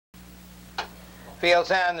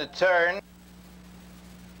Feels on the turn.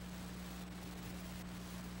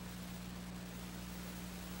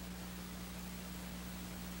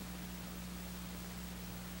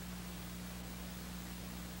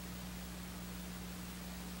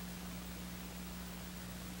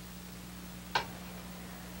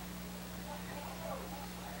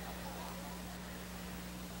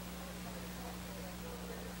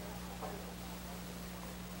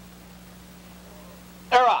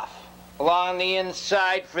 They're off. Along the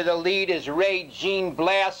inside for the lead is Ray Jean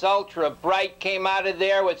Blast. Ultra Bright came out of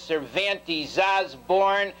there with Cervantes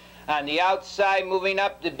Osborne on the outside, moving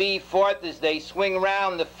up to be fourth as they swing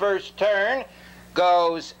around the first turn.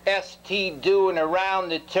 Goes ST Do, and around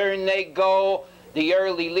the turn they go. The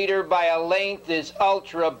early leader by a length is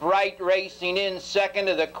Ultra Bright, racing in second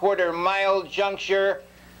to the quarter-mile juncture.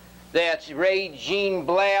 That's Ray Jean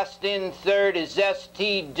Blast. In third is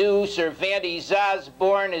ST Do. Cervantes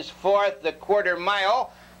Osborne is fourth, the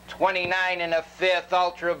quarter-mile. 29 and a fifth.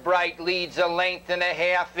 Ultra Bright leads a length and a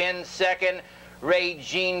half in second. Ray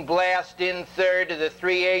Jean Blast in third. To the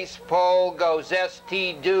 3/8 pole goes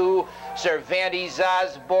ST Do. Cervantes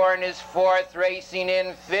Osborne is fourth, racing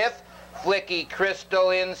in fifth. Flicky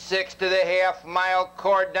Crystal in sixth to the half-mile.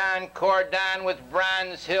 Cordon with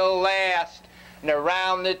Bronze Hill last. And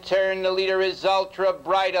around the turn, the leader is Ultra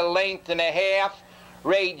Bright, a length and a half.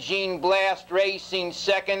 Ray Jean Blast racing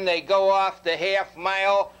second. They go off the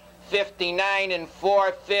half-mile. 59 and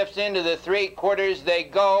 4/5 into the 3/4 they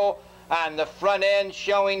go. On the front end,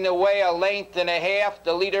 showing the way, a length and a half.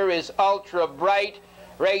 The leader is Ultra Bright.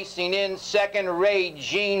 Racing in second, Ray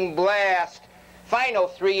Jean Blast. Final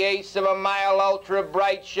 3/8 of a mile. Ultra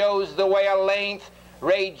Bright shows the way, a length.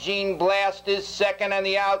 Ray Jean Blast is second on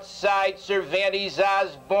the outside. Cervantes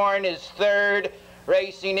Osborne is third.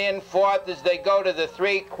 Racing in fourth as they go to the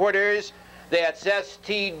 3/4. That's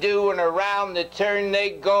ST Do, and around the turn they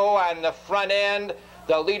go. On the front end,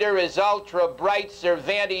 the leader is Ultra Bright.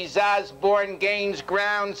 Cervantes Osborne gains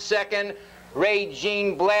ground second. Ray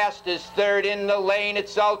Jean Blast is third in the lane.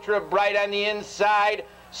 It's Ultra Bright on the inside.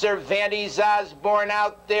 Cervantes Osborne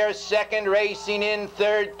out there second. Racing in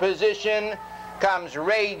third position comes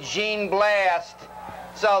Ray Jean Blast.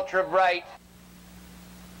 It's Ultra Bright.